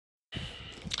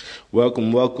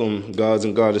Welcome, gods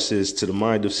and goddesses, to the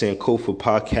Mind of Sankofa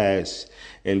podcast.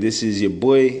 And this is your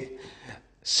boy,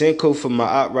 Sankofa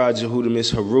Ma'at Raja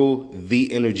Hudamis Haru,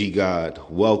 the Energy God.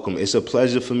 Welcome. It's a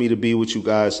pleasure for me to be with you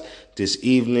guys this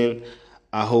evening.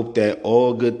 I hope that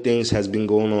all good things has been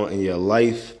going on in your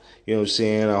life. You know what I'm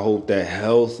saying? I hope that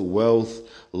health, wealth,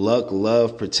 luck,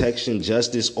 love, protection,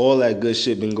 justice, all that good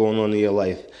shit been going on in your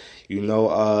life. You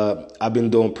know, I've been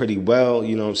doing pretty well,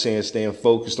 you know what I'm saying, staying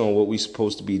focused on what we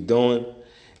supposed to be doing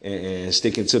and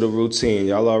sticking to the routine.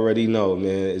 Y'all already know,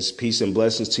 man. It's peace and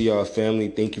blessings to y'all family.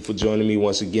 Thank you for joining me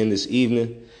once again this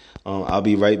evening. I'll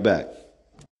be right back.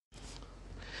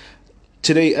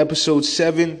 Today, episode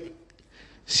 7,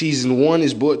 season 1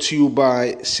 is brought to you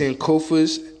by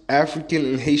Sankofa's African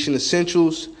and Haitian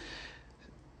Essentials.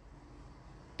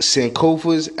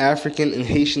 Sankofa's African and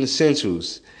Haitian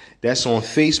Essentials. That's on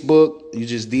Facebook. You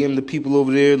just DM the people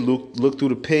over there, look through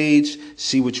the page,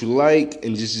 see what you like,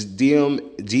 and just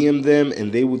DM them,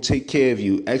 and they will take care of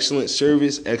you. Excellent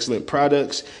service, excellent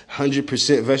products,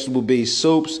 100% vegetable-based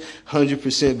soaps,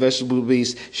 100%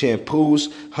 vegetable-based shampoos,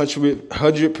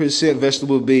 100%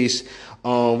 vegetable-based,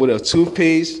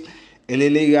 toothpaste. And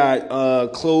then they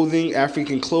got clothing,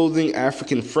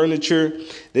 African furniture.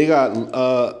 They got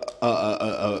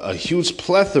a huge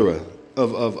plethora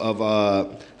of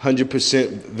 100%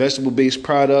 vegetable-based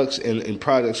products and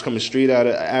products coming straight out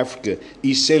of Africa.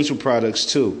 Essential products,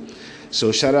 too.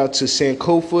 So shout out to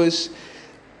Sankofa's.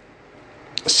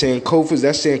 That's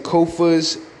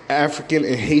Sankofa's African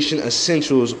and Haitian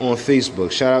Essentials on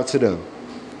Facebook. Shout out to them.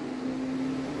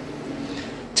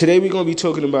 Today we're going to be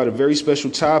talking about a very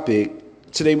special topic.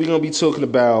 Today we're going to be talking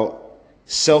about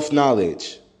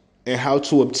self-knowledge and how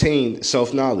to obtain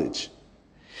self-knowledge.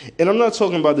 And I'm not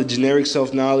talking about the generic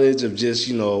self-knowledge of just,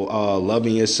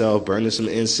 loving yourself, burning some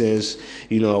incense,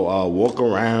 walk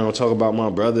around, talk about my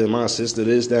brother and my sister,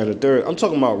 this, that, and the third. I'm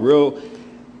talking about real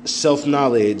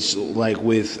self-knowledge, like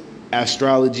with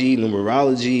astrology,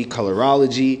 numerology,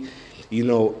 colorology,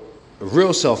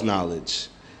 real self-knowledge.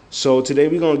 So today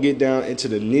we're going to get down into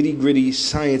the nitty-gritty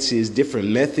sciences, different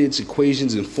methods,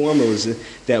 equations, and formulas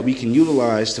that we can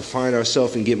utilize to find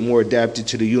ourselves and get more adapted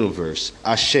to the universe.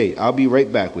 Ashe, I'll be right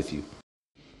back with you.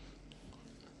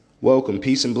 Welcome.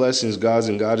 Peace and blessings, gods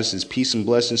and goddesses. Peace and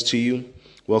blessings to you.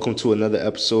 Welcome to another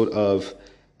episode of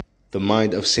the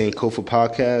Mind of Sankofa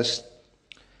podcast.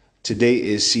 Today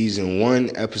is season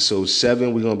 1, episode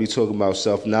 7. We're going to be talking about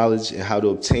self-knowledge and how to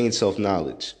obtain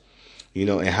self-knowledge.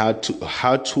 And how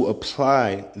to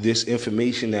apply this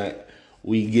information that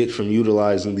we get from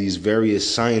utilizing these various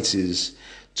sciences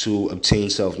to obtain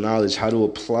self-knowledge, how to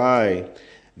apply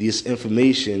this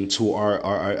information to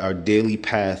our daily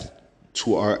path,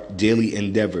 to our daily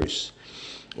endeavors.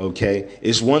 Okay?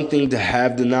 It's one thing to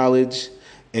have the knowledge,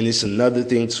 and it's another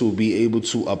thing to be able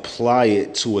to apply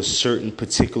it to a certain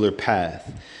particular path.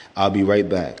 I'll be right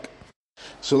back.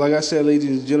 So like I said, ladies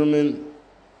and gentlemen,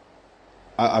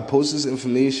 I post this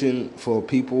information for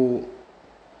people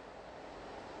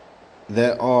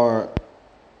that are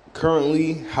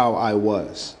currently how I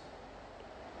was.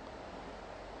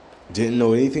 Didn't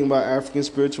know anything about African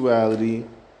spirituality.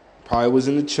 Probably was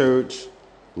in the church,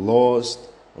 lost,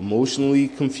 emotionally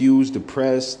confused,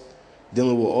 depressed,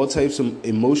 dealing with all types of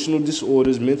emotional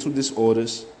disorders, mental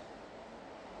disorders,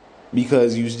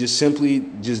 because you just simply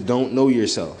don't know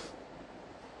yourself.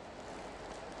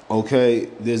 Okay,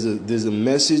 there's a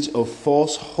message of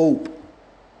false hope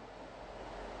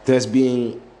that's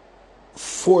being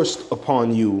forced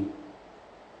upon you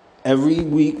every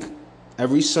week,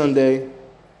 every Sunday,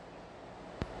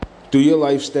 through your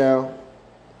lifestyle,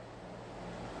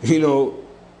 through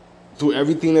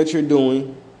everything that you're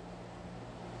doing.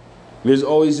 There's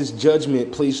always this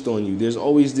judgment placed on you. There's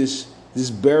always this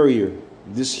barrier,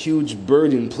 this huge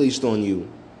burden placed on you,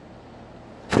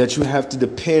 that you have to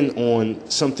depend on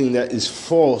something that is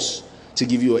false to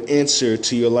give you an answer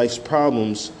to your life's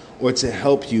problems or to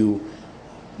help you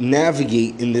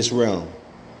navigate in this realm.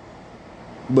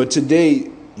 But today,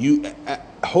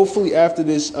 hopefully after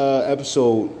this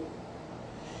episode,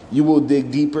 you will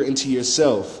dig deeper into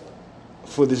yourself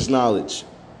for this knowledge.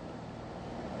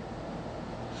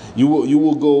 You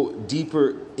will go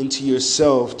deeper into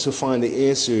yourself to find the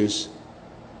answers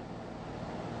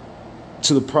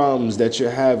to the problems that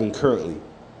you're having currently.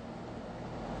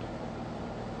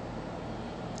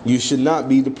 You should not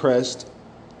be depressed.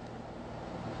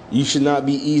 You should not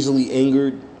be easily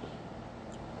angered.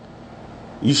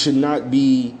 You should not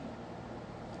be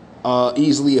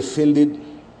easily offended.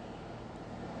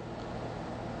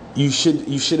 You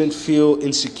shouldn't feel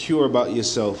insecure about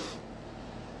yourself.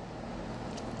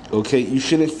 Okay, you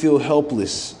shouldn't feel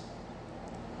helpless.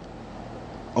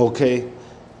 Okay?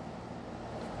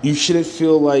 You shouldn't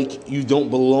feel like you don't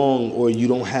belong or you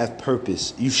don't have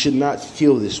purpose. You should not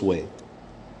feel this way.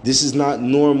 This is not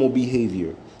normal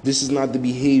behavior. This is not the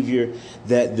behavior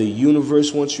that the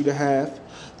universe wants you to have,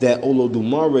 that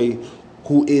Olodumare,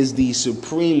 who is the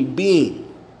supreme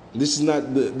being, this is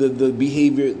not the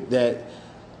behavior that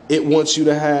it wants you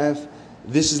to have.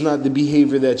 This is not the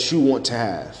behavior that you want to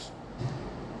have,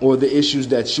 or the issues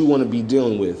that you want to be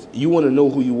dealing with. You want to know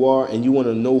who you are, and you want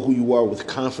to know who you are with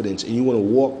confidence, and you want to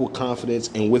walk with confidence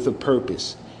and with a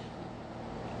purpose.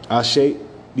 Ashe,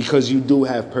 because you do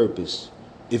have purpose.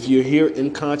 If you're here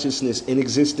in consciousness, in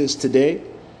existence today,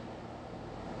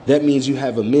 that means you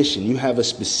have a mission. You have a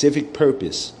specific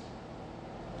purpose.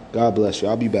 God bless you.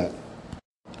 I'll be back.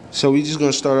 So we're just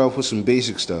going to start off with some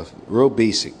basic stuff. Real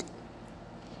basic.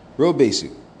 Real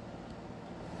basic.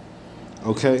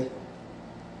 Okay?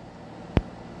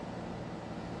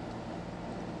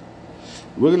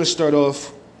 We're going to start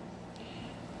off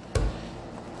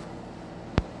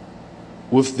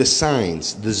with the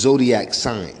signs, the zodiac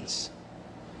signs.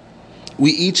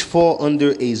 We each fall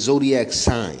under a zodiac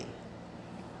sign.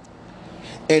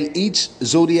 And each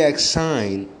zodiac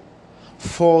sign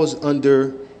falls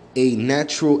under a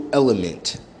natural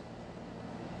element.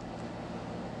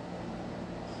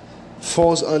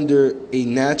 Falls under a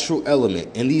natural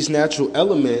element. And these natural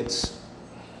elements,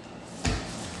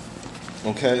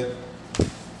 okay,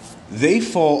 they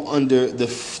fall under the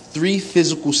three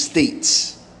physical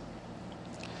states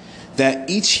that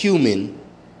each human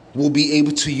will be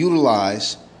able to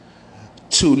utilize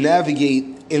to navigate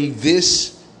in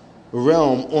this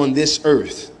realm on this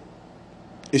earth.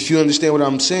 If you understand what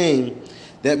I'm saying,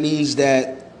 that means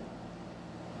that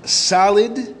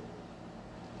solid,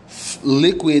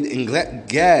 liquid, and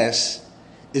gas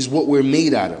is what we're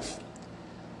made out of,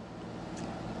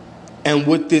 and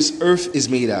what this earth is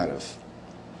made out of,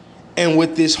 and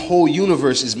what this whole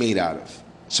universe is made out of.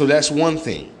 So that's one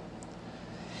thing.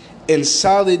 And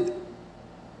solid,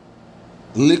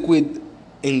 liquid,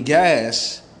 and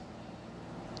gas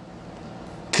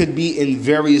could be in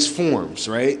various forms,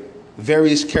 right?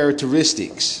 Various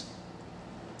characteristics.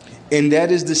 And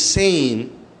that is the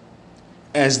same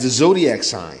as the zodiac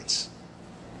signs.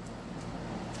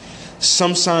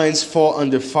 Some signs fall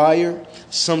under fire,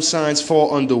 some signs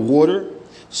fall under water,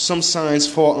 some signs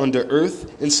fall under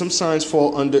earth, and some signs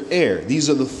fall under air. These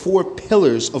are the four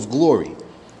pillars of glory.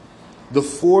 The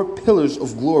four pillars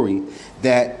of glory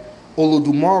that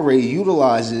Olodumare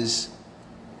utilizes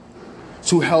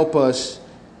to help us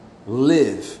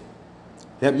live.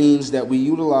 That means that we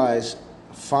utilize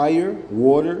fire,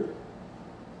 water,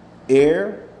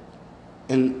 air,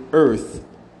 and earth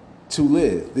to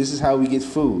live. This is how we get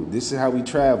food. This is how we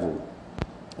travel,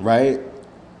 right?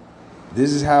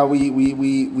 This is how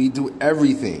we do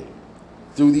everything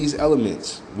through these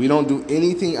elements. We don't do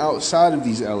anything outside of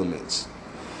these elements.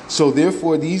 So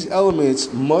therefore, these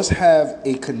elements must have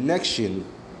a connection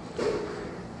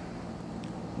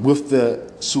with the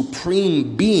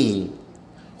supreme being,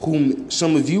 whom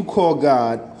some of you call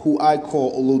God, who I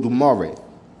call Olodumare,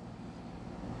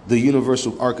 the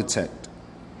universal architect.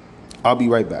 I'll be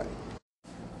right back.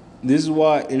 This is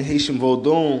why in Haitian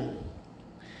Vodun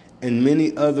and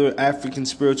many other African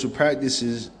spiritual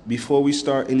practices, before we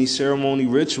start any ceremony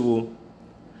ritual,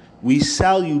 we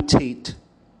salutate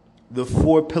the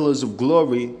four pillars of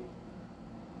glory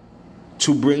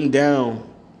to bring down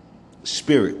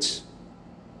spirits.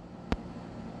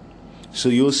 So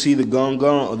you'll see the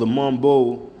Gangan or the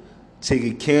Mambo take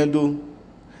a candle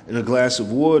and a glass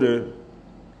of water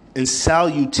and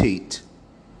salutate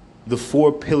the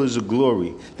four pillars of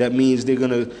glory. That means they're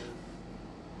going to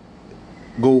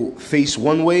go face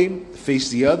one way, face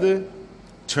the other,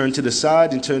 turn to the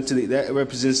side, and turn to the... That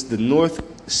represents the north,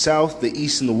 south, the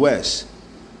east, and the west.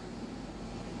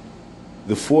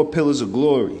 The four pillars of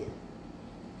glory: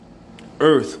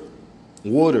 earth,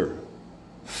 water,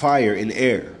 fire, and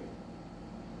air.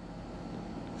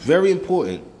 Very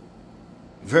important.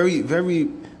 Very, very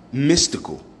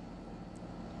mystical.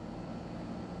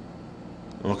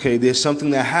 Okay, there's something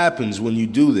that happens when you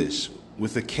do this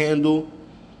with a candle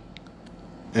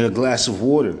and a glass of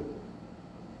water.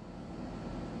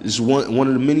 This is one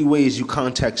of the many ways you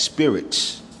contact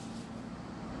spirits.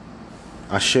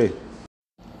 Ashe.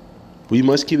 We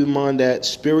must keep in mind that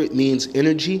spirit means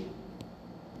energy,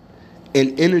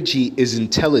 and energy is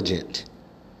intelligent.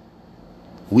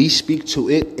 We speak to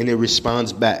it and it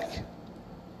responds back.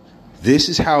 This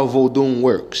is how Vodun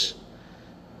works.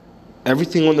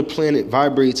 Everything on the planet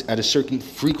vibrates at a certain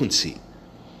frequency,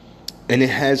 and it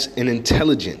has an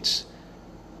intelligence.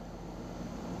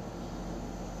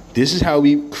 This is how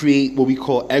we create what we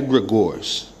call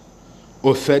egregores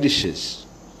or fetishes.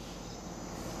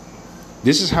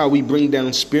 This is how we bring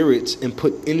down spirits and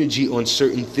put energy on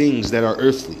certain things that are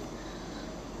earthly.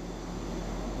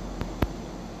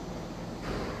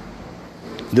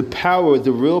 The power,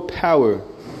 the real power,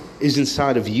 is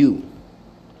inside of you.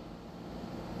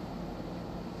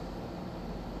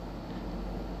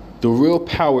 The real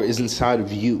power is inside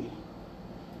of you.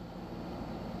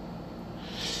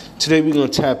 Today we're going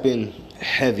to tap in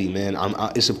heavy, man.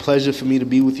 It's a pleasure for me to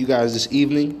be with you guys this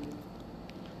evening.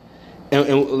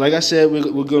 And like I said, we're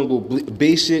going to go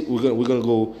basic. We're going to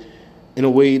go in a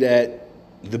way that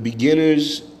the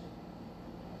beginners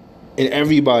and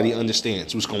everybody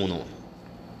understands what's going on.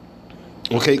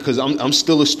 Okay, because I'm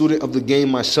still a student of the game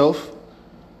myself,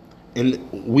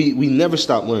 and we never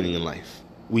stop learning in life.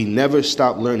 We never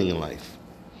stop learning in life.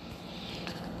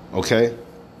 Okay?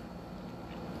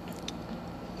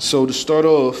 So to start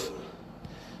off,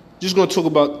 just going to talk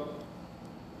about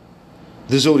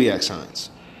the zodiac signs.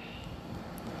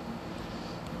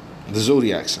 The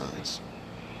zodiac signs.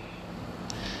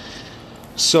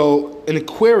 So an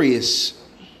Aquarius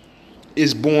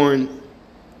is born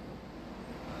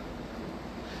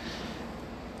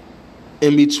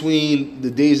in between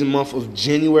the days and month of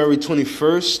January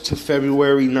 21st to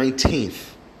February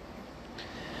 19th.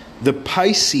 The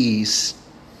Pisces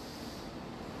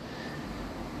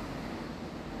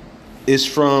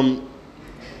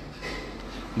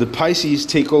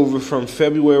take over from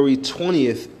February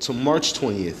 20th to March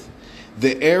 20th.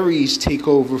 The Aries take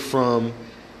over from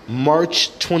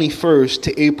March 21st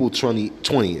to April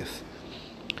 20th.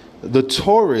 The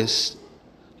Taurus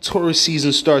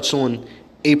season starts on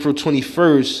April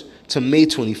 21st to May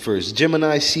 21st.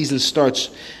 Gemini season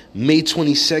starts May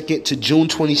 22nd to June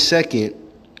 22nd.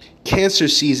 Cancer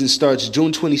season starts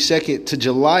June 22nd to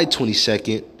July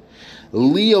 22nd.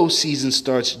 Leo season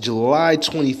starts July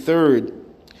 23rd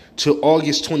to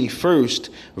August 21st.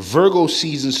 Virgo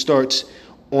season starts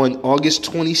on August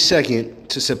 22nd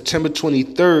to September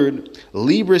 23rd.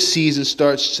 Libra season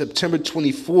starts September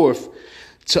 24th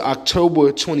to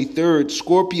October 23rd.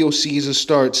 Scorpio season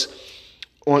starts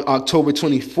on October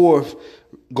 24th,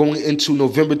 going into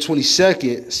November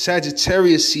 22nd.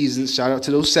 Sagittarius season, shout out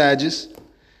to those Sagittarius.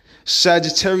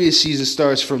 Sagittarius season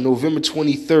starts from November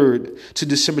 23rd to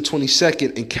December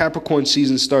 22nd, and Capricorn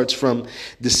season starts from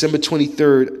December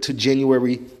 23rd to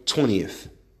January 20th.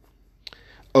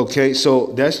 Okay,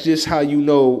 so that's just how you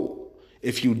know,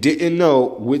 if you didn't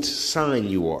know, which sign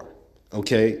you are.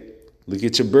 Okay, look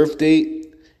at your birth date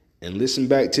and listen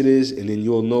back to this, and then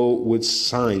you'll know what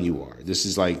sign you are. This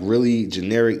is like really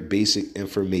generic, basic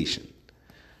information.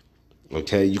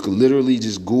 Okay, you can literally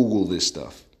just Google this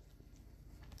stuff.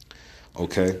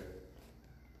 Okay,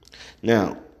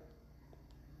 now,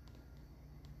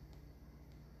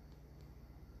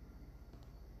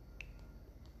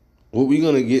 what we're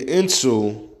going to get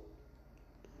into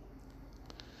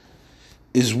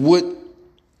is what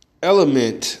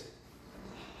element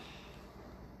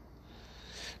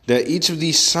that each of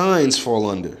these signs fall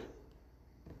under.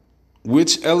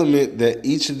 Which element that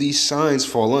each of these signs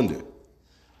fall under.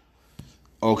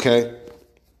 Okay?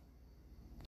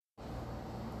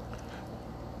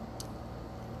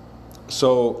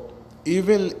 So,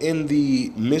 even in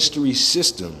the mystery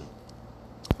system,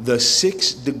 the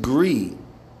 6th degree,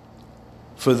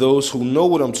 for those who know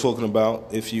what I'm talking about,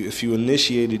 if you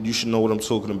initiated, you should know what I'm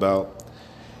talking about.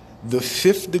 The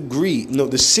 6th degree, the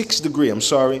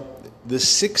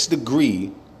 6th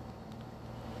degree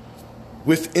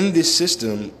within this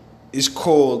system is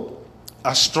called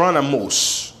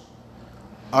astronomos.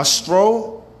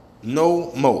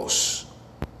 Astronomos.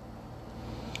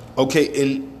 Okay,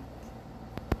 and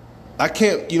I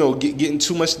can't, get into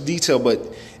too much detail, but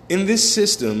in this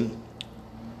system,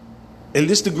 in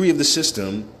this degree of the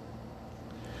system,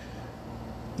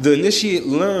 the initiate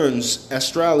learns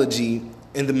astrology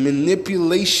and the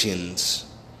manipulations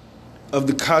of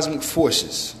the cosmic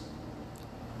forces.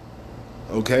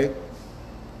 Okay?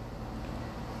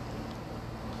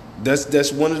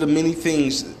 That's one of the many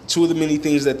things, two of the many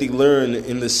things that they learn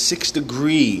in the 6th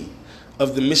degree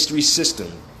of the mystery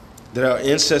system that our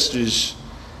ancestors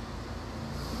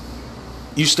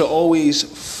used to always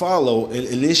follow and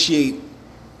initiates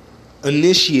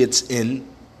in.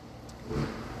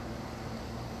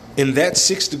 In that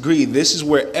 6th degree, this is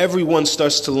where everyone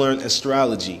starts to learn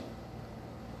astrology.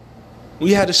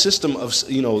 We had a system of,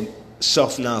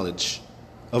 self-knowledge,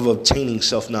 of obtaining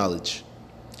self-knowledge.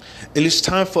 And it's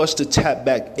time for us to tap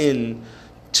back in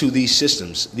to these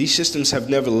systems. These systems have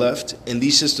never left, and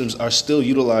these systems are still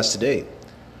utilized today.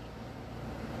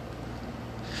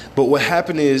 But what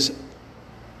happened is,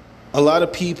 a lot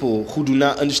of people who do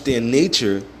not understand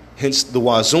nature, hence the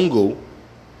Wazungu,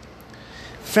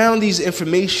 found these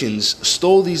informations,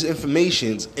 stole these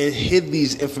informations, and hid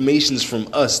these informations from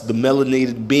us, the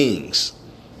melanated beings,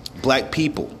 black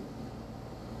people.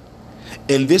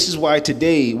 And this is why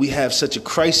today we have such a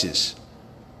crisis.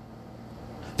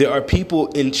 There are people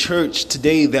in church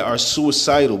today that are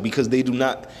suicidal because they do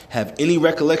not have any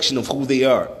recollection of who they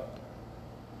are.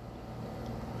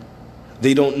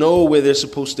 They don't know where they're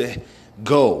supposed to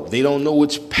go. They don't know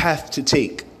which path to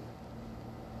take.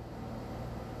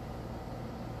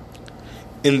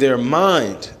 In their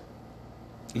mind,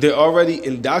 they're already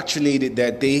indoctrinated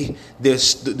that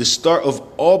the start of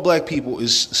all black people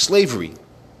is slavery.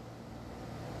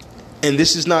 And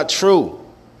this is not true.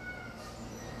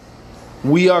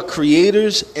 We are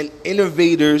creators and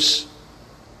innovators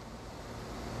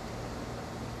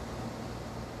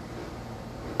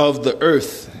of the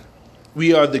earth.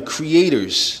 We are the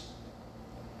creators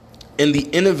and the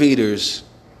innovators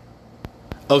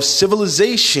of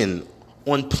civilization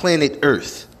on planet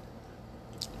Earth.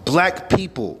 Black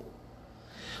people,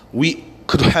 we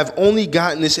could have only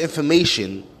gotten this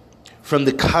information from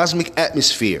the cosmic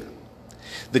atmosphere.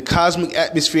 The cosmic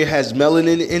atmosphere has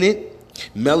melanin in it.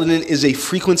 Melanin is a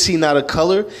frequency, not a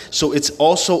color. So it's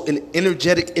also an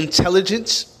energetic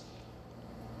intelligence.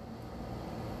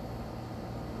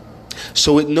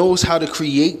 So it knows how to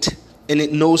create, and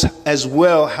it knows as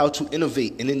well how to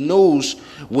innovate. And it knows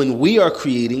when we are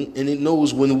creating, and it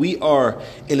knows when we are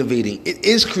innovating. It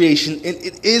is creation and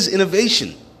it is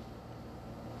innovation.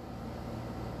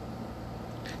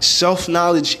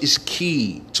 Self-knowledge is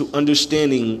key to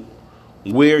understanding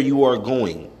where you are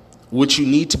going, what you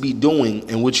need to be doing,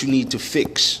 and what you need to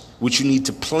fix, what you need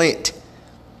to plant,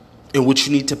 and what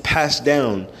you need to pass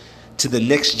down to the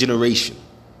next generation.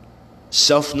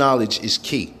 Self-knowledge is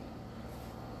key.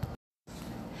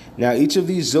 Now, each of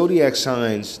these zodiac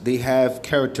signs, they have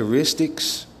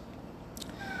characteristics,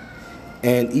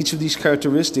 and each of these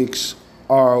characteristics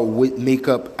are what make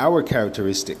up our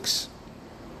characteristics.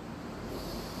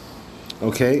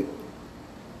 Okay?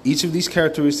 Each of these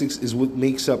characteristics is what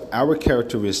makes up our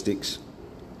characteristics.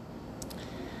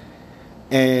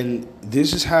 And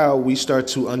this is how we start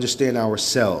to understand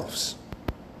ourselves.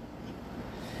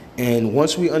 And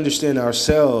once we understand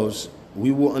ourselves, we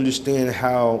will understand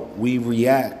how we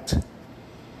react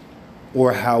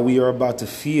or how we are about to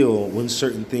feel when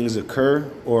certain things occur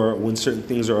or when certain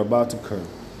things are about to occur.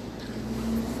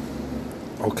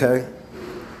 Okay?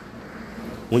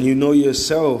 When you know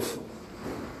yourself,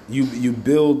 you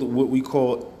build what we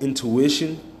call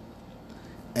intuition,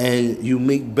 and you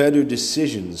make better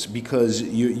decisions because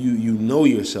you know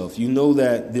yourself. You know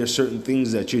that there are certain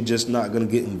things that you're just not going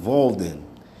to get involved in.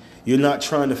 You're not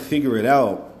trying to figure it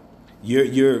out.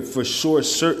 You're for sure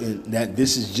certain that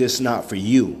this is just not for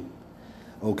you.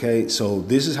 Okay, so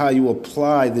this is how you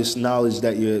apply this knowledge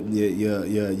that you're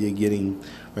getting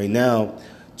right now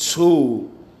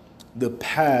to the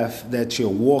path that you're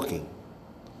walking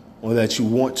or that you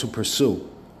want to pursue.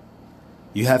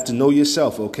 You have to know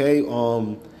yourself, okay?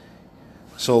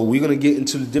 So we're going to get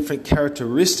into the different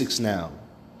characteristics now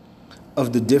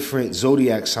of the different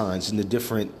zodiac signs and the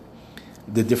different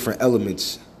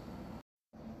elements.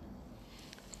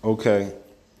 Okay.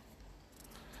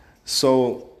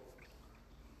 So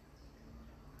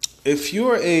if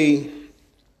you're a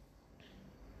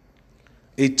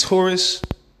Taurus,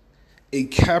 a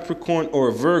Capricorn, or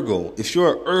a Virgo, if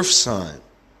you're an earth sign,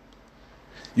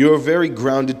 you're a very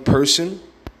grounded person.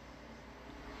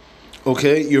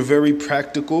 Okay, you're very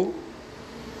practical.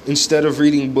 Instead of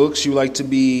reading books, you like to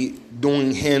be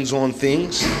doing hands-on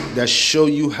things that show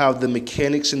you how the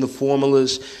mechanics and the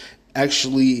formulas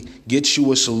actually get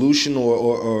you a solution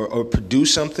or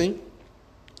produce something.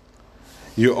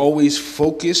 You're always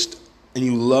focused and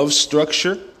you love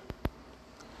structure.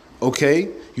 Okay,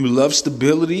 you love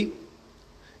stability.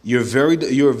 You're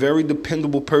a very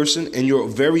dependable person, and you're a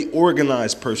very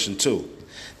organized person too.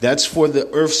 That's for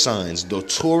the earth signs, the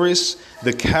Taurus,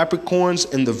 the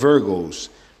Capricorns, and the Virgos.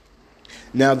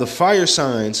 Now, the fire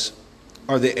signs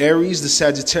are the Aries, the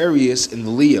Sagittarius, and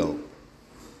the Leo.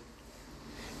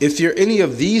 If you're any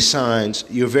of these signs,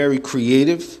 you're very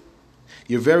creative,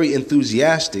 you're very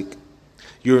enthusiastic,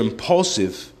 you're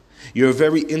impulsive, you're a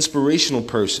very inspirational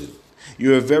person,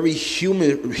 you're a very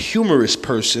humorous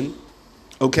person,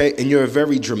 okay, and you're a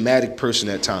very dramatic person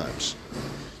at times.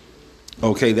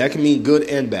 Okay, that can mean good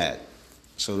and bad.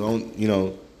 So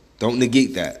don't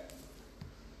negate that.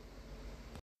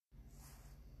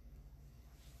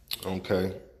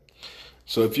 Okay.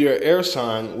 So if you're an air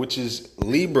sign, which is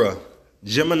Libra,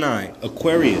 Gemini,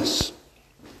 Aquarius,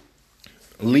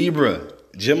 Libra,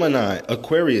 Gemini,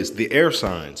 Aquarius, the air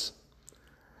signs.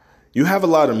 You have a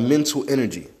lot of mental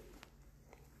energy,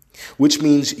 which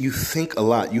means you think a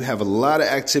lot. You have a lot of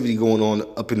activity going on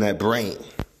up in that brain,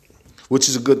 which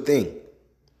is a good thing.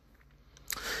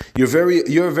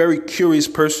 You're a very curious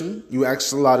person. You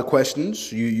ask a lot of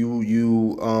questions.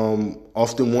 You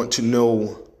often want to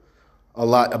know a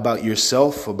lot about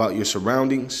yourself, about your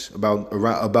surroundings, about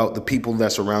the people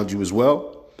that's around you as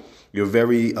well. You're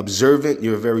very observant.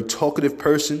 You're a very talkative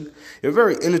person. You're a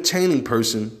very entertaining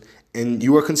person, and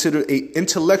you are considered an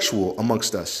intellectual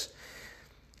amongst us.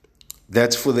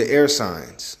 That's for the air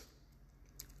signs.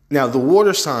 Now, the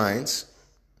water signs,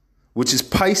 which is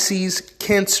Pisces,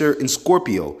 Cancer, and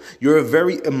Scorpio. You're a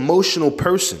very emotional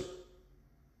person.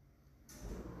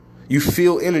 You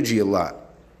feel energy a lot.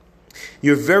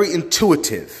 You're very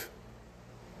intuitive.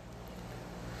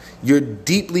 You're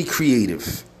deeply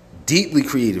creative. Deeply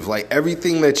creative. Like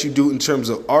everything that you do in terms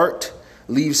of art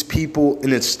leaves people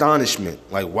in astonishment.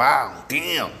 Like, wow,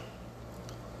 damn.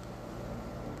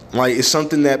 Like it's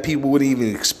something that people wouldn't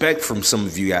even expect from some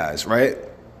of you guys, right?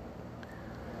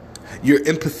 You're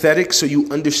empathetic, so you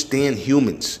understand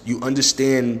humans. You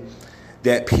understand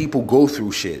that people go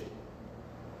through shit.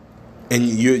 And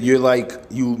you're like,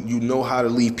 you know how to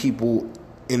leave people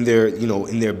in their,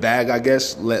 in their bag, I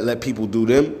guess. Let people do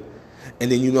them.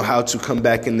 And then you know how to come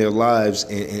back in their lives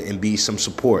and be some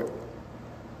support.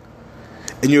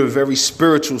 And you're a very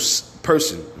spiritual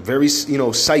person, very,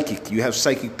 psychic. You have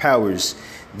psychic powers,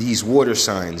 these water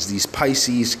signs, these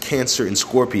Pisces, Cancer, and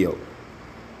Scorpio.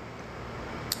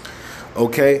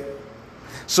 Okay,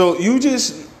 so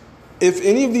if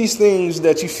any of these things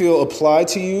that you feel apply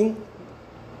to you,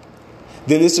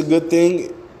 then it's a good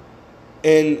thing.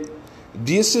 And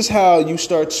this is how you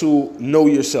start to know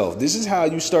yourself. This is how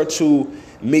you start to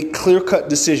make clear-cut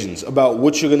decisions about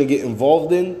what you're going to get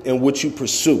involved in and what you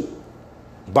pursue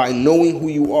by knowing who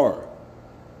you are.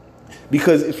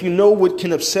 Because if you know what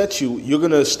can upset you, you're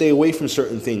going to stay away from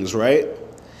certain things, right?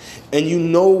 And you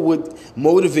know what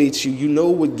motivates you, you know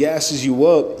what gasses you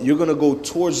up, you're going to go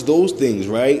towards those things,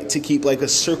 right? To keep like a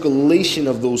circulation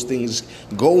of those things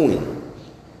going.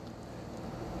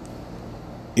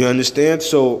 You understand?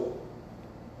 So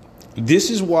this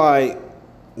is why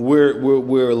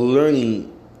we're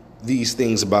learning these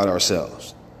things about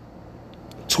ourselves.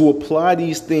 To apply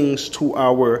these things to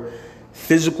our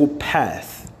physical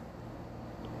path.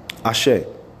 Ashe.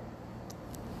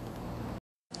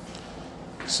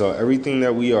 So everything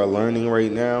that we are learning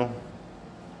right now,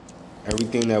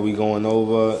 everything that we're going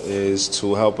over is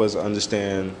to help us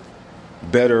understand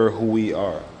better who we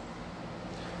are.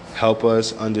 Help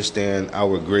us understand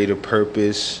our greater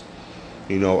purpose,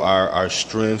 our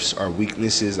strengths, our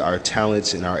weaknesses, our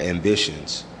talents, and our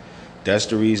ambitions. That's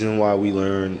the reason why we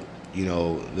learn,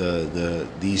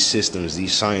 these systems,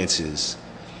 these sciences.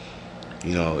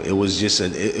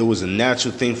 It was a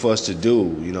natural thing for us to do,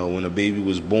 when a baby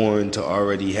was born, to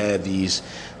already have these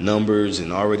numbers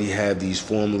and already have these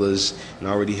formulas and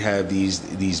already have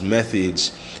these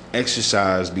methods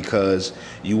exercised, because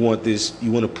you want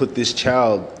to put this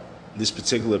child, this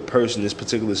particular person, this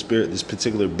particular spirit, this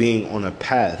particular being on a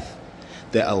path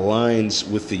that aligns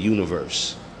with the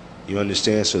universe. You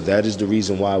understand? So that is the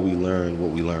reason why we learn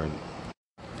what we learn.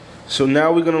 So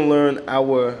now we're going to learn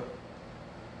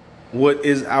what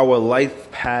is our life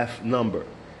path number?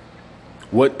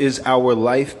 What is our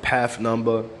life path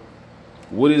number?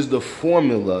 What is the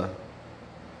formula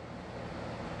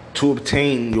to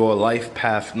obtain your life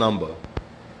path number?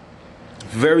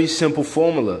 Very simple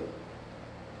formula.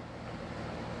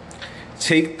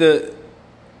 Take the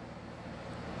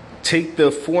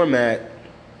format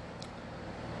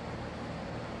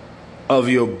of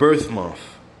your birth month.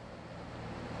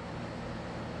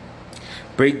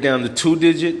 Break down the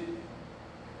 2-digit.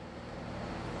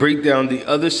 Break down the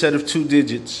other set of 2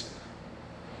 digits.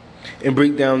 And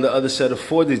break down the other set of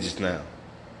 4 digits now.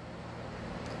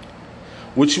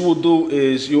 What you will do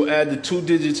is you'll add the 2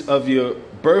 digits of your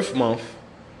birth month.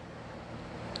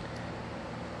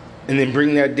 And then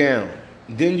bring that down.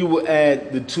 Then you will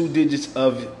add the 2 digits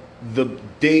of the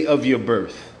day of your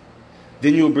birth.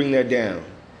 Then you'll bring that down.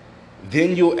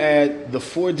 Then you'll add the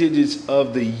 4 digits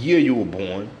of the year you were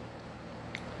born.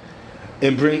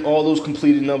 And bring all those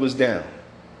completed numbers down.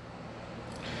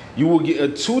 You will get a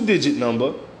 2-digit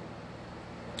number.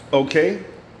 Okay?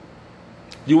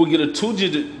 You will get a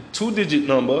 2-digit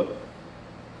number.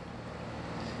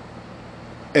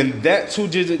 And that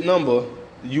 2-digit number,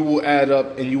 you will add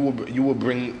up and you will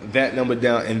bring that number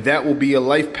down, and that will be a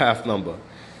life path number.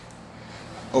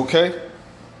 Okay?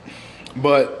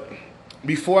 But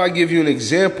before I give you an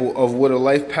example of what a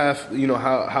life path,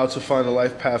 how to find a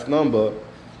life path number,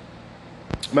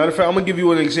 matter of fact, I'm going to give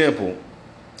you an example.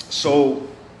 So,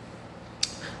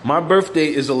 my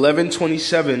birthday is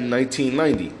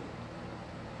 11/27/1990.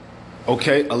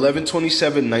 Okay,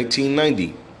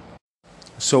 11/27/1990.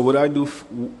 So what I do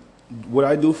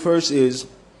first is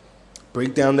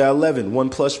break down that 11. 1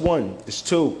 plus 1 is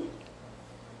 2.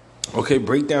 Okay,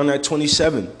 break down that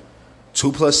 27.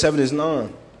 2 plus 7 is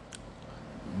 9.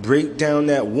 Break down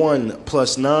that 1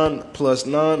 plus 9 plus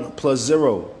 9 plus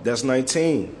 0. That's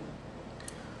 19.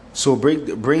 So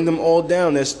bring them all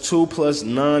down. That's 2 plus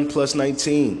 9 plus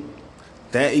 19.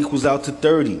 That equals out to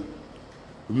 30.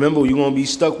 Remember, you're going to be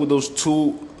stuck with those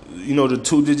two, the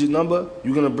 2-digit number.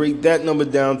 You're going to break that number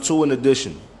down 2 in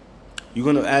addition. You're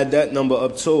going to add that number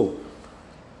up 2.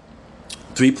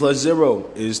 3 plus 0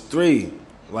 is 3.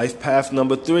 Life path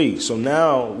number 3. So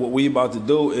now what we're about to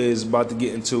do is about to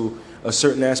get into a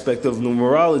certain aspect of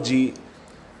numerology,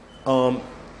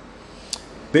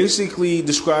 basically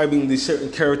describing the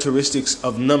certain characteristics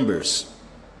of numbers.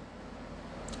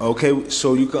 Okay,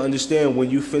 so you can understand when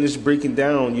you finish breaking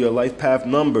down your life path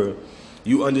number,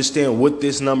 you understand what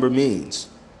this number means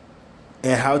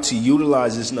and how to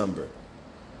utilize this number.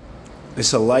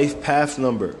 It's a life path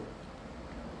number.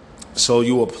 So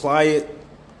you apply it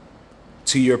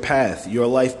to your path, your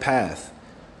life path,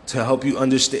 to help you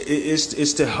understand.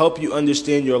 It's to help you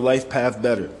understand your life path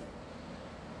better.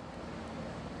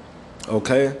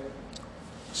 Okay?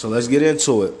 So let's get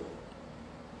into it.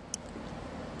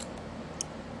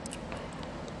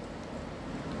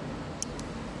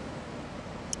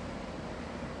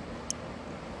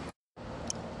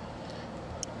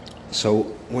 So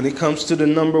when it comes to the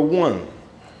number 1,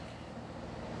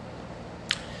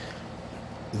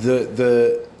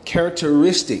 the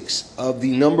characteristics of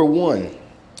the number 1,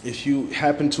 if you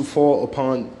happen to fall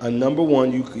upon a number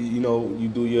 1, you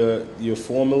do your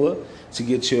formula to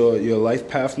get your life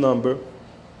path number.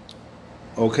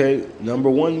 Okay, number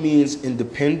 1 means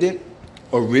independent,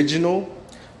 original,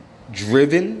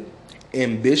 driven,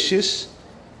 ambitious,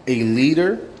 a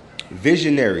leader,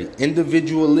 visionary,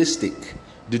 individualistic,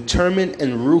 determined,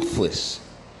 and ruthless.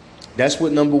 That's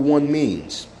what number 1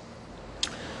 means.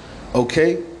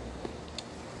 Okay?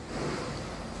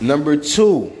 Number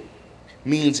 2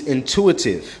 means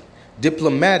intuitive,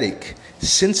 diplomatic,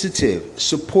 sensitive,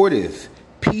 supportive,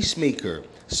 peacemaker,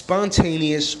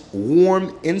 spontaneous,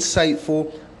 warm,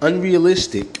 insightful,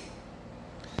 unrealistic.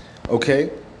 Okay?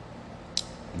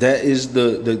 That is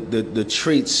the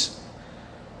traits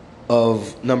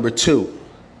of number 2.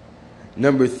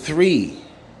 Number 3,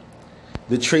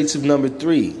 the traits of number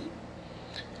 3: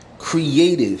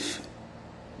 creative,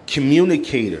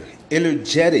 communicator,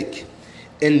 energetic,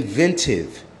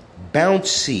 inventive,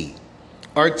 bouncy,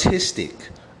 artistic,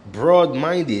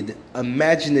 broad-minded,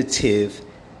 imaginative,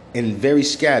 and very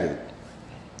scattered.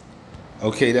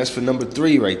 Okay, that's for number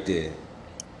 3 right there.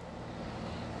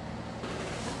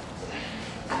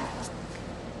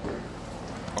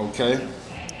 Okay.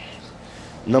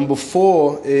 Number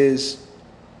 4 is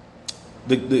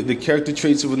the character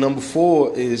traits of a number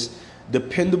 4 is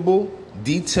dependable,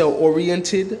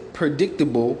 detail-oriented,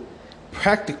 predictable,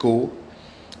 practical,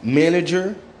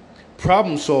 manager,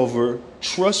 problem solver,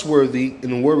 trustworthy,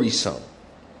 and worrisome.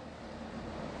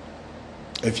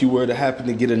 If you were to happen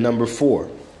to get a number 4.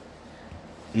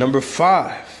 Number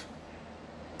 5.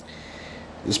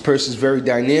 This person's very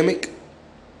dynamic,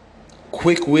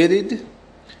 quick-witted,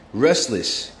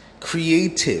 restless,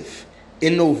 creative,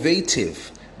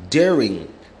 innovative, daring,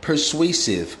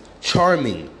 persuasive,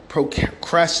 charming,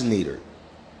 procrastinator.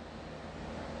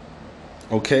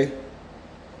 Okay?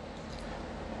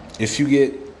 If you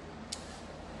get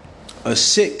a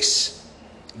 6,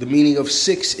 the meaning of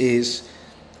 6 is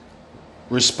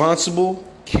responsible,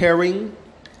 caring,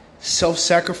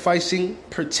 self-sacrificing,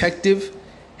 protective,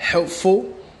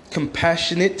 helpful,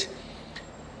 compassionate,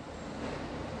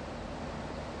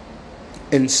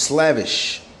 and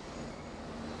slavish.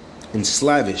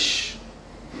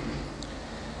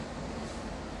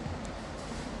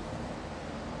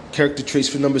 Character traits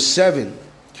for number 7.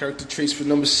 Character traits for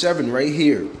number 7 right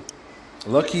here.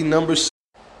 Lucky number 7.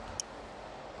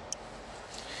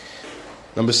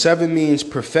 Number 7 means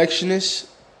perfectionist,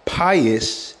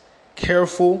 pious,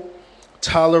 careful,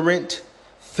 tolerant,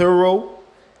 thorough,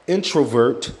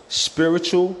 introvert,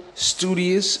 spiritual,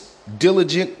 studious,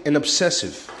 diligent, and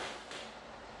obsessive.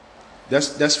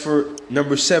 That's for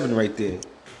number 7 right there.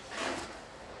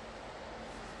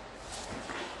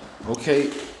 Okay,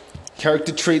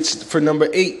 character traits for number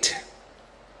 8.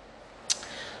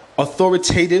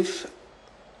 Authoritative,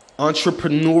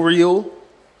 entrepreneurial,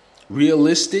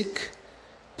 realistic,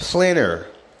 planner,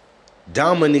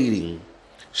 dominating,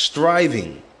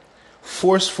 striving,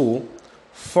 forceful,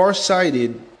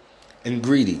 farsighted, and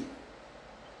greedy.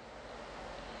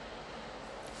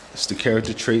 It's the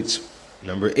character traits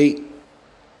number 8.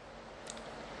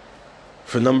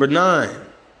 For number 9,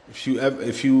 if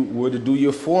you were to do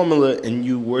your formula and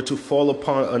you were to fall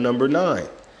upon a number 9,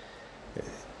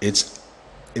 it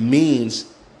means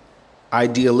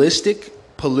idealistic,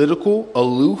 political,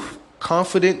 aloof,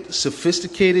 confident,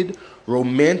 sophisticated,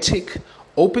 romantic,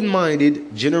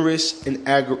 open-minded, generous, and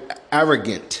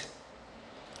arrogant.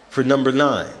 For number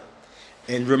 9.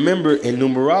 And remember, in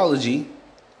numerology,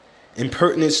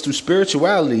 impertinence to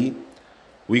spirituality,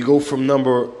 we go from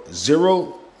number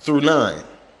 0 through 9.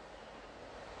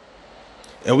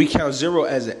 And we count 0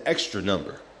 as an extra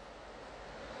number.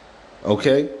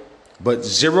 Okay? But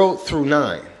 0 through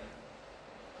 9.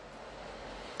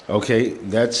 Okay?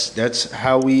 That's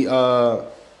how we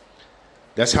look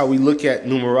at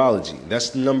numerology. That's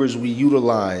the numbers we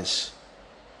utilize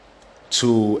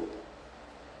to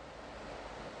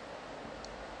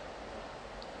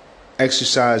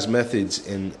exercise methods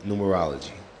in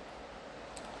numerology.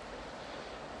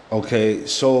 Okay,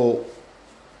 so,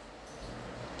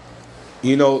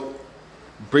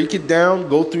 break it down,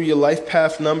 go through your life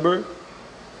path number,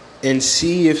 and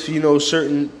see if,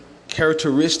 certain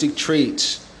characteristic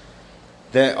traits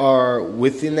that are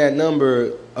within that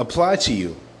number apply to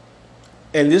you.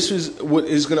 And this is what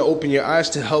is going to open your eyes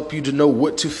to help you to know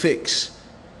what to fix,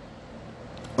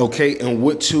 okay, and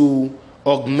what to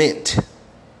augment.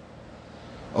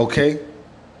 Okay?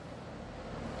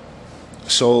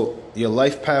 So, your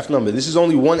life path number. This is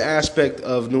only one aspect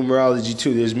of numerology,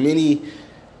 too. There's many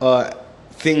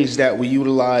things that we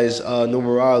utilize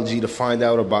numerology to find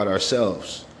out about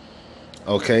ourselves.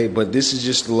 Okay? But this is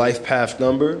just the life path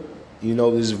number.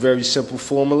 This is a very simple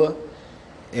formula.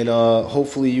 And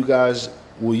hopefully you guys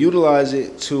will utilize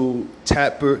it to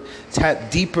tap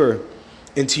deeper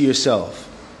into yourself.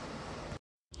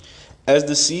 As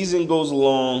the season goes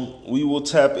along, we will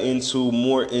tap into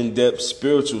more in-depth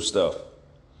spiritual stuff.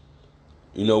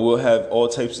 We'll have all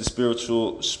types of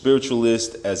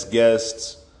spiritualists as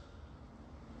guests.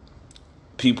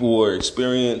 People who are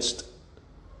experienced.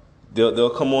 They'll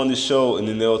come on the show and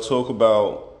then they'll talk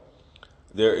about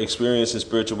their experience in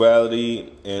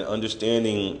spirituality and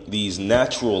understanding these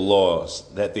natural laws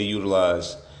that they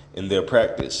utilize in their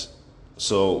practice.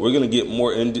 So we're going to get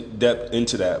more in depth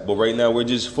into that. But right now we're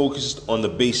just focused on the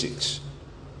basics.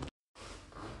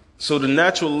 So the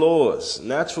natural laws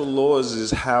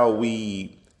is how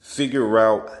we figure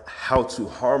out how to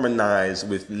harmonize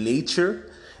with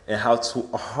nature and how to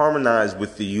harmonize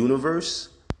with the universe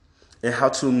and how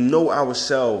to know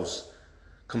ourselves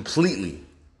completely.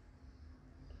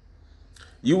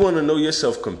 You want to know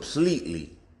yourself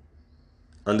completely.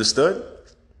 Understood?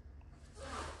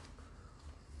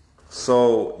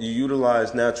 So you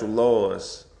utilize natural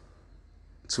laws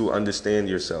to understand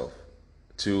yourself,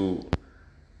 to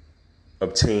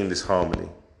obtain this harmony.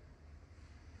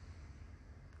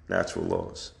 Natural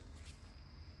laws.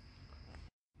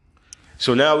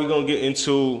 So now we're going to get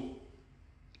into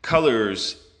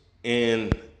colors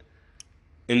and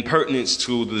impertinence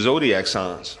to the zodiac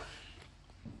signs.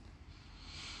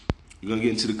 We're going to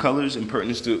get into the colors and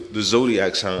pertinence to the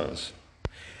zodiac signs.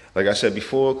 Like I said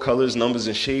before, colors, numbers,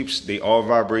 and shapes, they all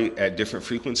vibrate at different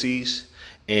frequencies,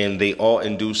 and they all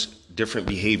induce different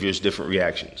behaviors, different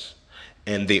reactions.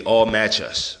 And they all match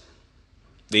us.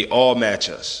 They all match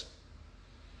us.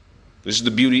 This is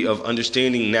the beauty of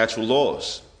understanding natural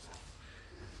laws.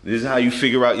 This is how you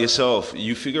figure out yourself.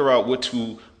 You figure out what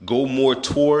to go more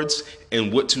towards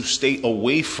and what to stay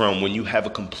away from when you have a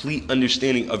complete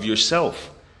understanding of yourself.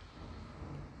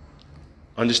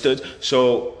 Understood?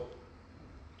 So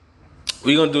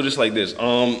we're going to do this like this.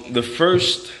 The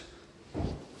first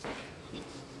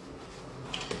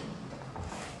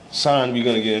sign we're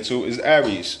going to get into is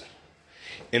Aries.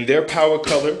 And their power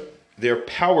color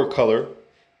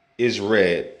is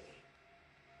red.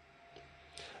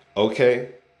 Okay?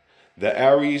 The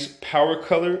Aries power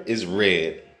color is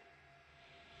red.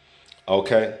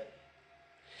 Okay?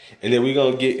 And then we're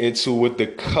going to get into what the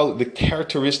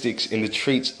characteristics and the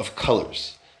traits of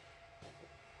colors.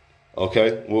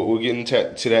 Okay? We'll get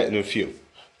into that in a few.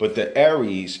 But the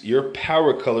Aries, your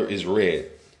power color is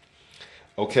red.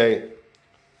 Okay?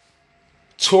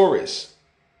 Taurus.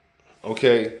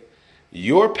 Okay?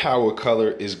 Your power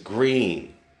color is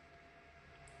green.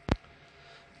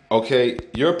 Okay?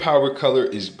 Your power color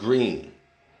is green.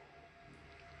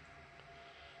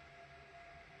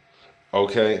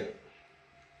 Okay?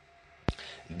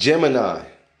 Gemini.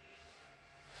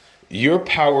 Your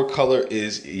power color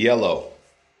is yellow.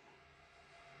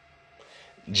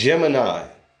 Gemini,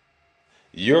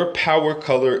 your power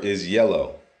color is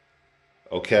yellow.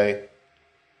 Okay?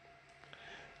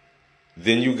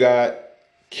 Then you got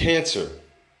Cancer.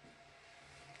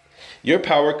 Your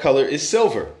power color is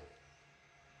silver.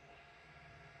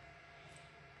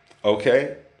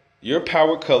 Okay? Your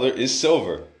power color is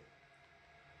silver.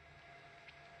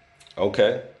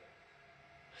 Okay?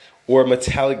 Or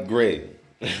metallic gray.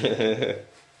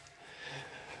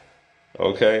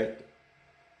 Okay?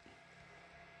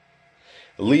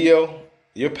 Leo,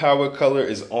 your power color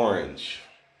is orange.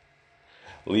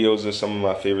 Leos are some of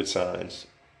my favorite signs.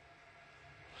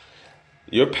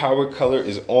 Your power color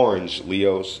is orange,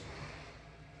 Leos.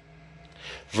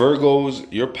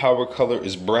 Virgos, your power color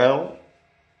is brown.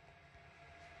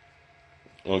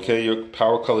 Okay, your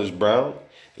power color is brown.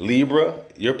 Libra,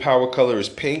 your power color is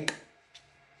pink.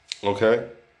 Okay.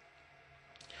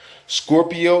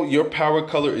 Scorpio, your power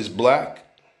color is black.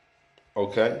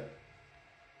 Okay.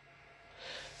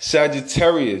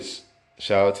 Sagittarius,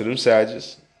 shout out to them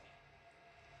Sagittarius.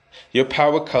 Your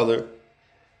power color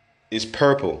is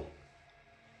purple.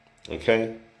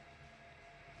 Okay.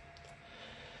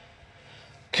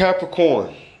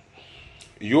 Capricorn,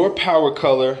 your power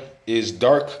color is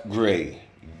dark gray.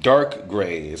 Dark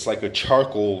gray. It's like a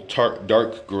charcoal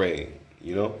dark gray,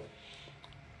 you know?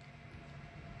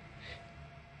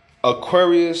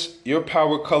 Aquarius, your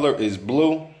power color is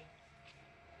blue.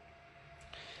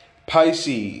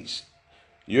 Pisces,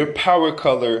 your power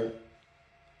color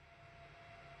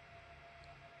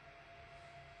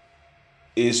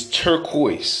is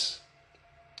turquoise,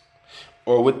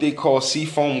 or what they call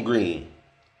seafoam green.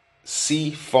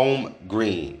 Seafoam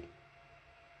green.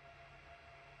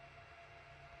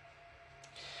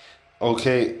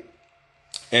 Okay,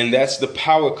 and that's the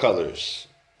power colors.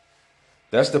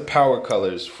 That's the power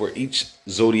colors for each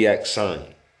zodiac sign.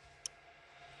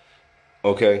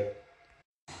 Okay.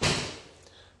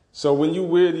 So when you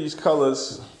wear these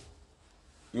colors,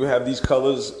 you have these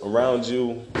colors around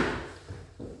you.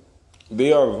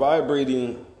 They are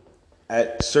vibrating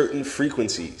at certain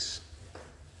frequencies.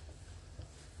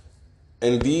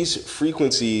 And these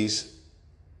frequencies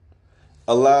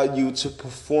allow you to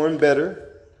perform better,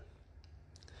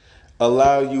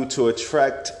 allow you to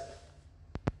attract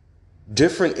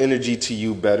different energy to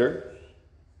you better,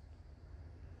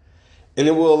 and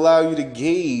it will allow you to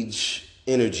gauge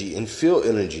energy and feel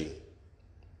energy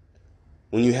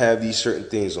when you have these certain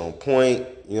things on point.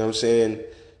 You know what I'm saying?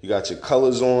 You got your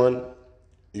colors on,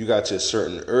 you got your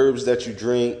certain herbs that you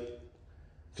drink,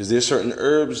 because there's certain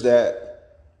herbs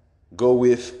that go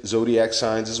with zodiac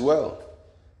signs as well.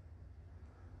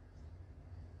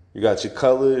 You got your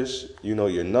colors, you know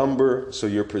your number, so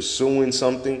you're pursuing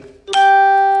something.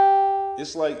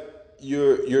 It's like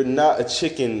you're not a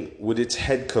chicken with its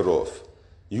head cut off.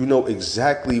 You know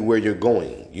exactly where you're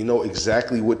going. You know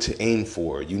exactly what to aim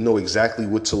for. You know exactly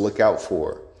what to look out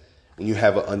for when you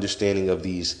have an understanding of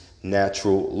these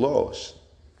natural laws.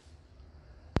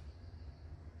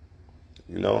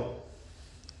 You know?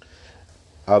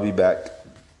 I'll be back.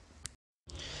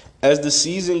 As the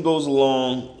season goes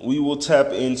along, we will tap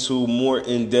into more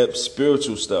in-depth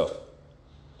spiritual stuff.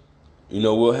 You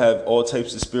know, we'll have all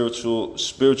types of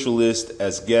spiritualists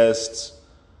as guests.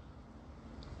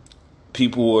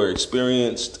 People who are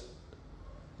experienced.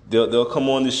 They'll come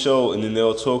on the show and then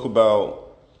they'll talk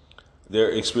about their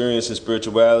experience in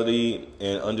spirituality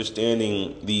and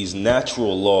understanding these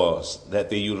natural laws that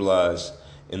they utilize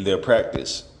in their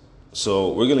practice.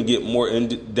 So we're going to get more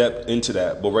in depth into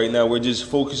that. But right now we're just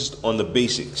focused on the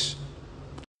basics.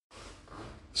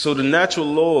 So the natural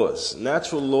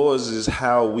laws is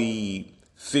how we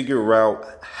figure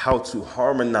out how to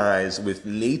harmonize with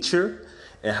nature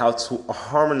and how to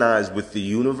harmonize with the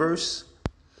universe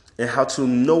and how to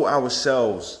know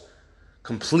ourselves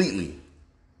completely.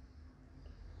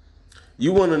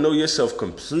 You want to know yourself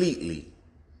completely.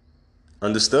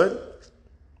 Understood?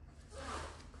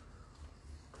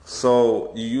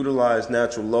 So you utilize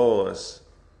natural laws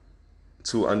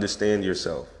to understand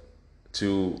yourself,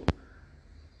 to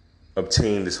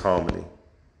obtain this harmony.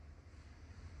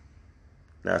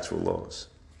 Natural laws.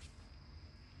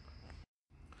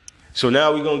 So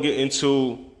now we're going to get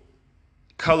into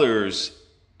colors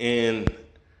and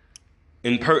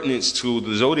in pertinence to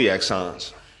the zodiac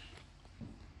signs.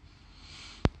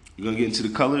 We're going to get into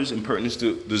the colors in pertinence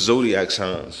to the zodiac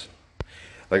signs.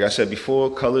 Like I said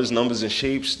before, colors, numbers, and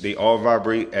shapes, they all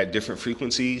vibrate at different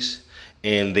frequencies,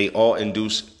 and they all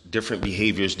induce different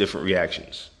behaviors, different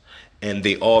reactions. And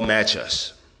they all match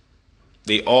us.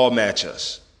 They all match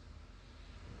us.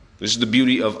 This is the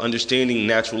beauty of understanding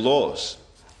natural laws.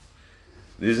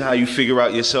 This is how you figure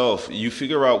out yourself. You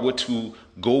figure out what to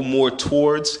go more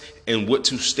towards and what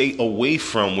to stay away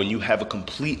from when you have a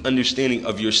complete understanding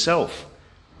of yourself.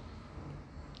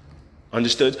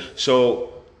 Understood?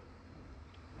 So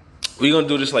we're gonna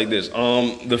do this like this.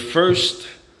 The first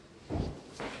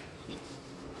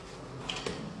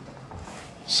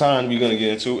sign we're gonna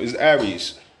get into is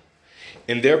Aries.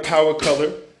 And their power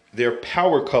color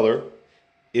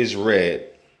is red.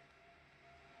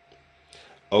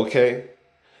 Okay?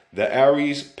 The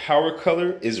Aries power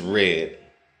color is red.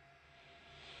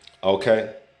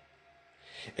 Okay?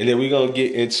 And then we're going to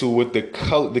get into what the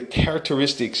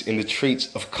characteristics and the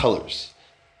traits of colors.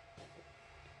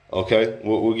 Okay?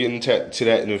 We'll get into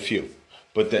that in a few.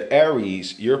 But the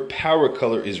Aries, your power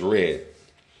color is red.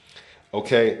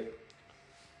 Okay?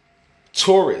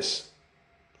 Taurus.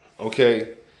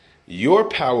 Okay? Your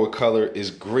power color is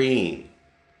green.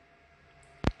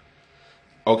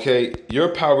 Okay? Your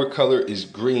power color is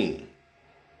green.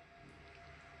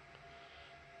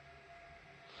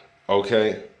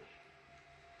 Okay?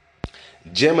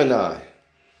 Gemini.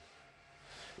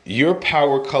 Your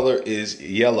power color is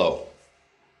yellow.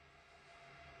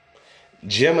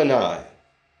 Gemini.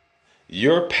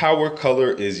 Your power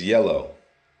color is yellow.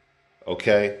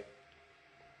 Okay?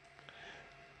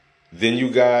 Then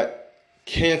you got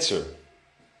Cancer.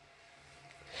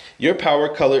 Your power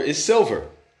color is silver.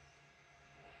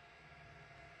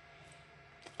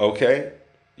 Okay?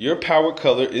 Your power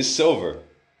color is silver.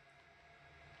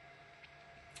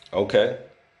 Okay?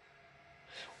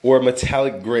 Or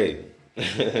metallic gray.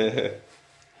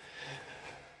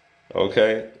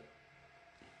 Okay?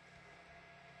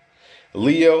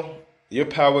 Leo, your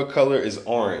power color is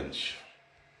orange.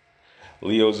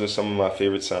 Leos are some of my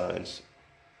favorite signs.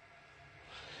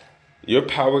 Your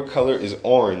power color is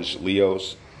orange,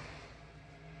 Leos.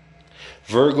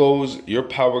 Virgos, your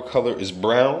power color is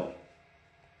brown.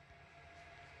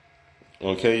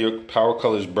 Okay, your power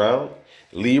color is brown.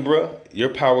 Libra, your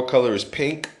power color is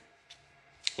pink.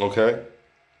 Okay.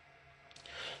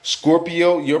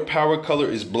 Scorpio, your power color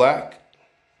is black.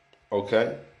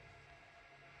 Okay.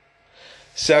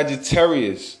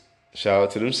 Sagittarius, shout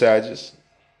out to them Sagittarius.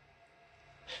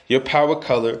 Your power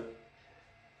color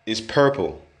is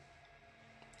purple.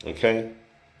 Okay.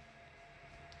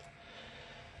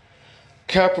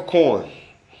 Capricorn,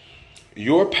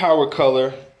 your power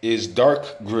color is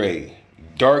dark gray.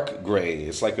 Dark gray.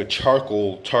 It's like a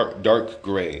charcoal dark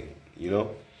gray, you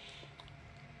know?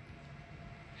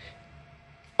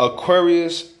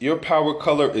 Aquarius, your power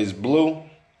color is blue.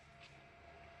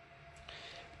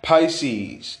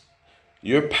 Pisces,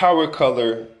 your power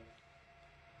color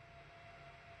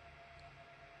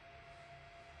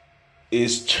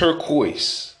is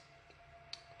turquoise,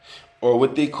 or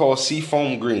what they call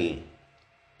seafoam green.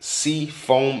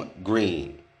 Seafoam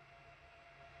green.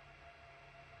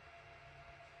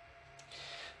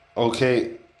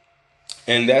 Okay,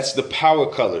 and that's the power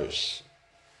colors.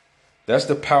 That's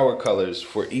the power colors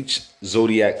for each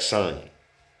zodiac sign.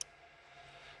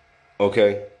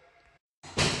 Okay.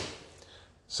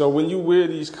 So when you wear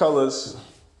these colors,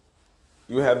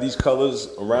 you have these colors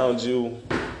around you.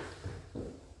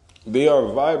 They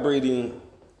are vibrating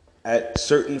at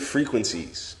certain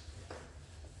frequencies.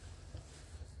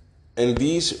 And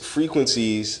these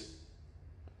frequencies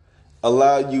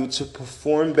allow you to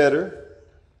perform better,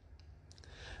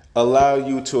 allow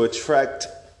you to attract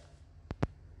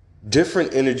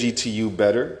different energy to you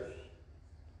better,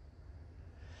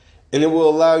 and it will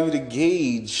allow you to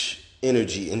gauge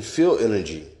energy and feel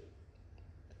energy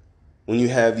when you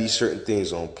have these certain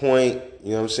things on point.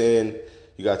 You know what I'm saying?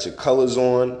 You got your colors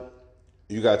on,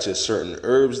 you got your certain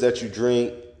herbs that you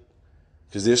drink,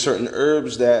 because there's certain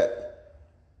herbs that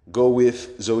go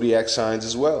with zodiac signs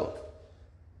as well.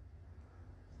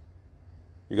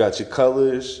 You got your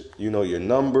colors, you know your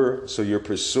number, so you're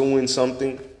pursuing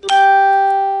something.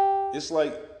 It's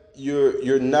like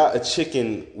you're not a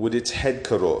chicken with its head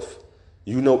cut off.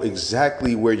 You know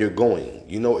exactly where you're going.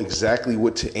 You know exactly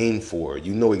what to aim for.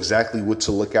 You know exactly what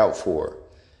to look out for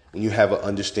when you have an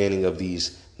understanding of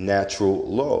these natural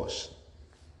laws.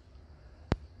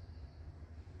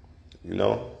 You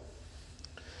know?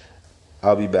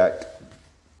 I'll be back.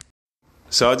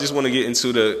 So I just want to get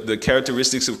into the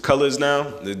characteristics of colors now,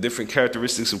 the different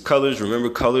characteristics of colors. Remember,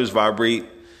 colors vibrate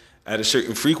at a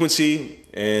certain frequency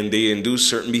and they induce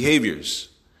certain behaviors.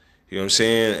 You know what I'm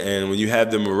saying? And when you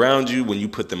have them around you, when you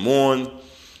put them on,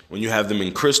 when you have them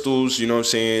in crystals, you know what I'm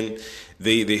saying?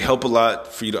 They help a lot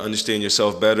for you to understand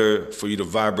yourself better, for you to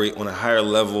vibrate on a higher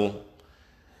level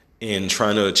in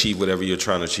trying to achieve whatever you're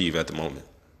trying to achieve at the moment.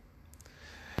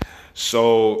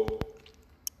 So,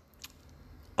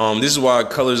 This is why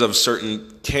colors of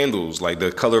certain candles, like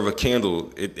the color of a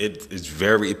candle,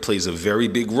 it plays a very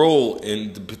big role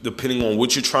in depending on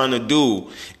what you're trying to do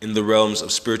in the realms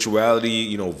of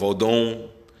spirituality. Vodun.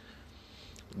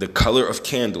 The color of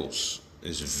candles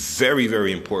is very,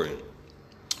 very important.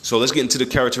 So let's get into the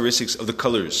characteristics of the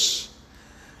colors.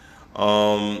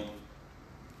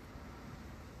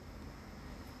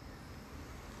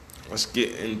 Let's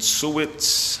get into it.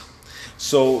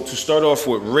 So to start off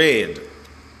with red.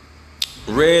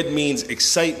 Red means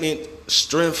excitement,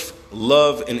 strength,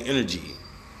 love, and energy.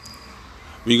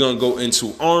 We're going to go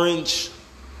into orange.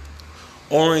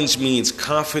 Orange means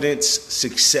confidence,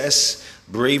 success,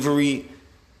 bravery,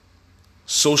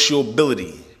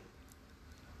 sociability.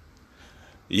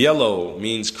 Yellow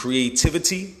means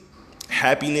creativity,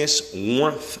 happiness,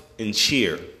 warmth, and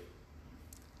cheer.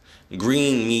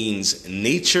 Green means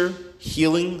nature,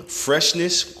 healing,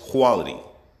 freshness, quality.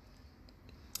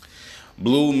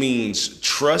 Blue means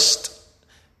trust,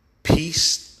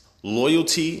 peace,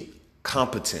 loyalty,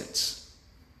 competence.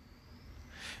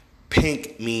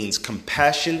 Pink means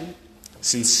compassion,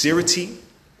 sincerity,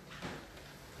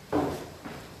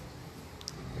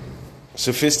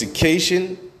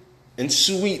 sophistication, and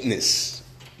sweetness.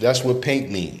 That's what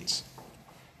pink means.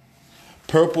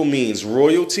 Purple means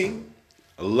royalty,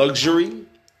 luxury,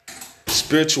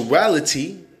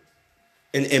 spirituality,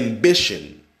 and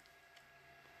ambition.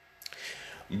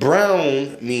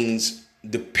 Brown means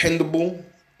dependable,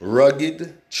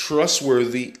 rugged,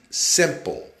 trustworthy,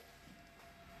 simple.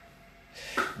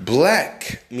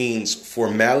 Black means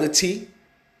formality,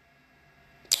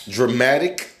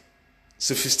 dramatic,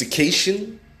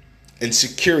 sophistication, and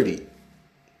security.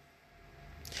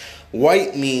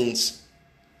 White means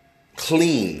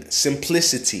clean,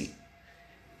 simplicity,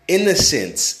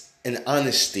 innocence, and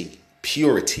honesty,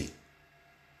 purity.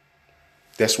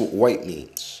 That's what white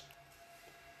means.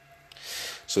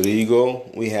 So there you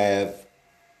go. We have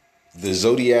the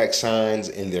zodiac signs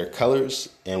and their colors,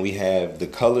 and we have the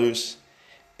colors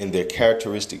and their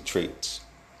characteristic traits.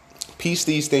 Piece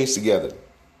these things together.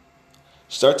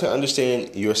 Start to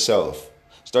understand yourself.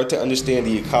 Start to understand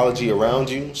the ecology around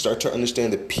you. Start to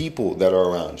understand the people that are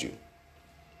around you.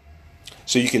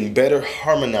 So you can better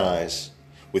harmonize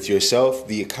with yourself,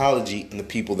 the ecology, and the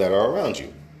people that are around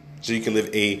you. So you can live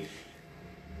a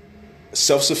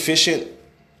self-sufficient,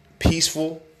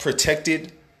 peaceful,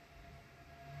 protected,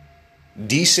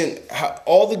 decent,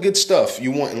 all the good stuff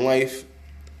you want in life.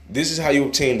 This is how you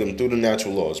obtain them, through the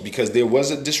natural laws, because there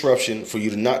was a disruption for you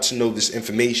to not to know this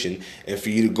information and for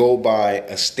you to go by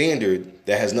a standard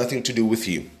that has nothing to do with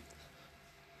you.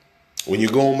 When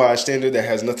you're going by a standard that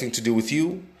has nothing to do with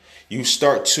you, you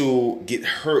start to get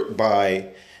hurt by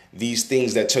these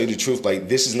things that tell you the truth, like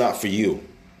this is not for you.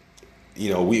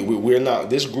 We're not,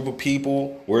 this group of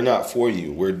people, we're not for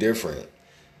you. We're different.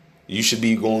 You should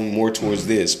be going more towards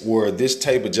this, or this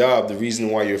type of job. The reason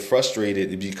why you're frustrated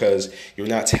is because you're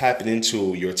not tapping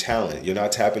into your talent. You're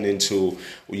not tapping into,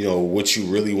 what you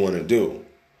really want to do.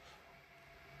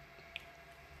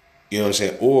 You know what I'm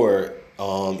saying? Or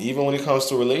even when it comes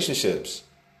to relationships,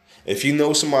 if you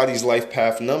know somebody's life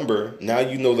path number, now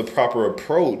you know the proper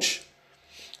approach.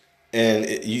 And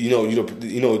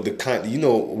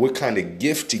what kind of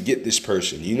gift to get this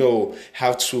person. You know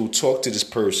how to talk to this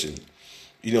person.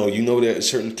 You know there are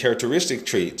certain characteristic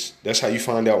traits. That's how you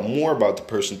find out more about the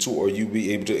person too, or you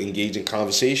be able to engage in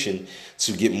conversation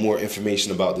to get more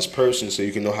information about this person, so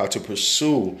you can know how to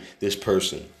pursue this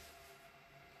person.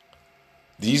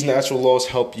 These natural laws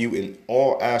help you in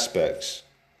all aspects.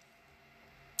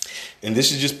 And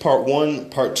this is just part one.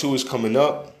 Part two is coming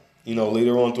up,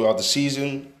 later on throughout the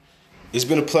season. It's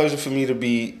been a pleasure for me to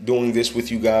be doing this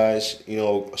with you guys,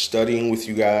 studying with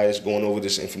you guys, going over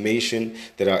this information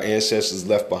that our ancestors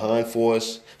left behind for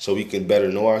us so we can better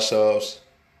know ourselves.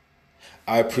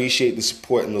 I appreciate the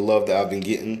support and the love that I've been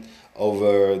getting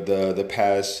over the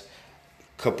past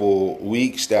couple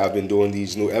weeks that I've been doing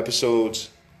these new episodes.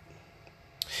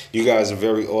 You guys are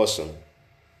very awesome.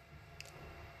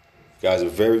 You guys are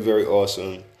very, very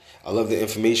awesome. I love the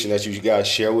information that you guys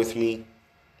share with me.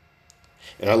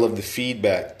 And I love the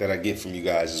feedback that I get from you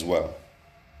guys as well.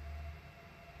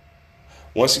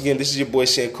 Once again, this is your boy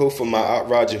Sankofa, my Aunt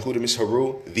Raja Hudamis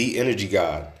Haru, the Energy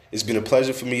God. It's been a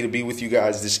pleasure for me to be with you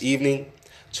guys this evening,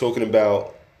 talking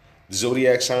about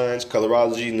zodiac signs,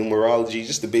 colorology, numerology,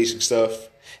 just the basic stuff.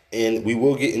 And we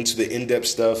will get into the in-depth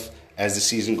stuff as the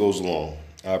season goes along.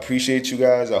 I appreciate you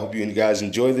guys. I hope you guys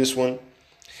enjoy this one.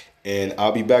 And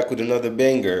I'll be back with another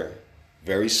banger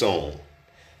very soon.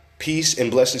 Peace and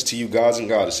blessings to you, gods and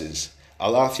goddesses.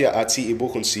 Alafia ati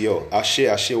ibukun siyo. Ashe,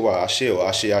 ashe wa, ashe o,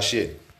 ashe, ashe.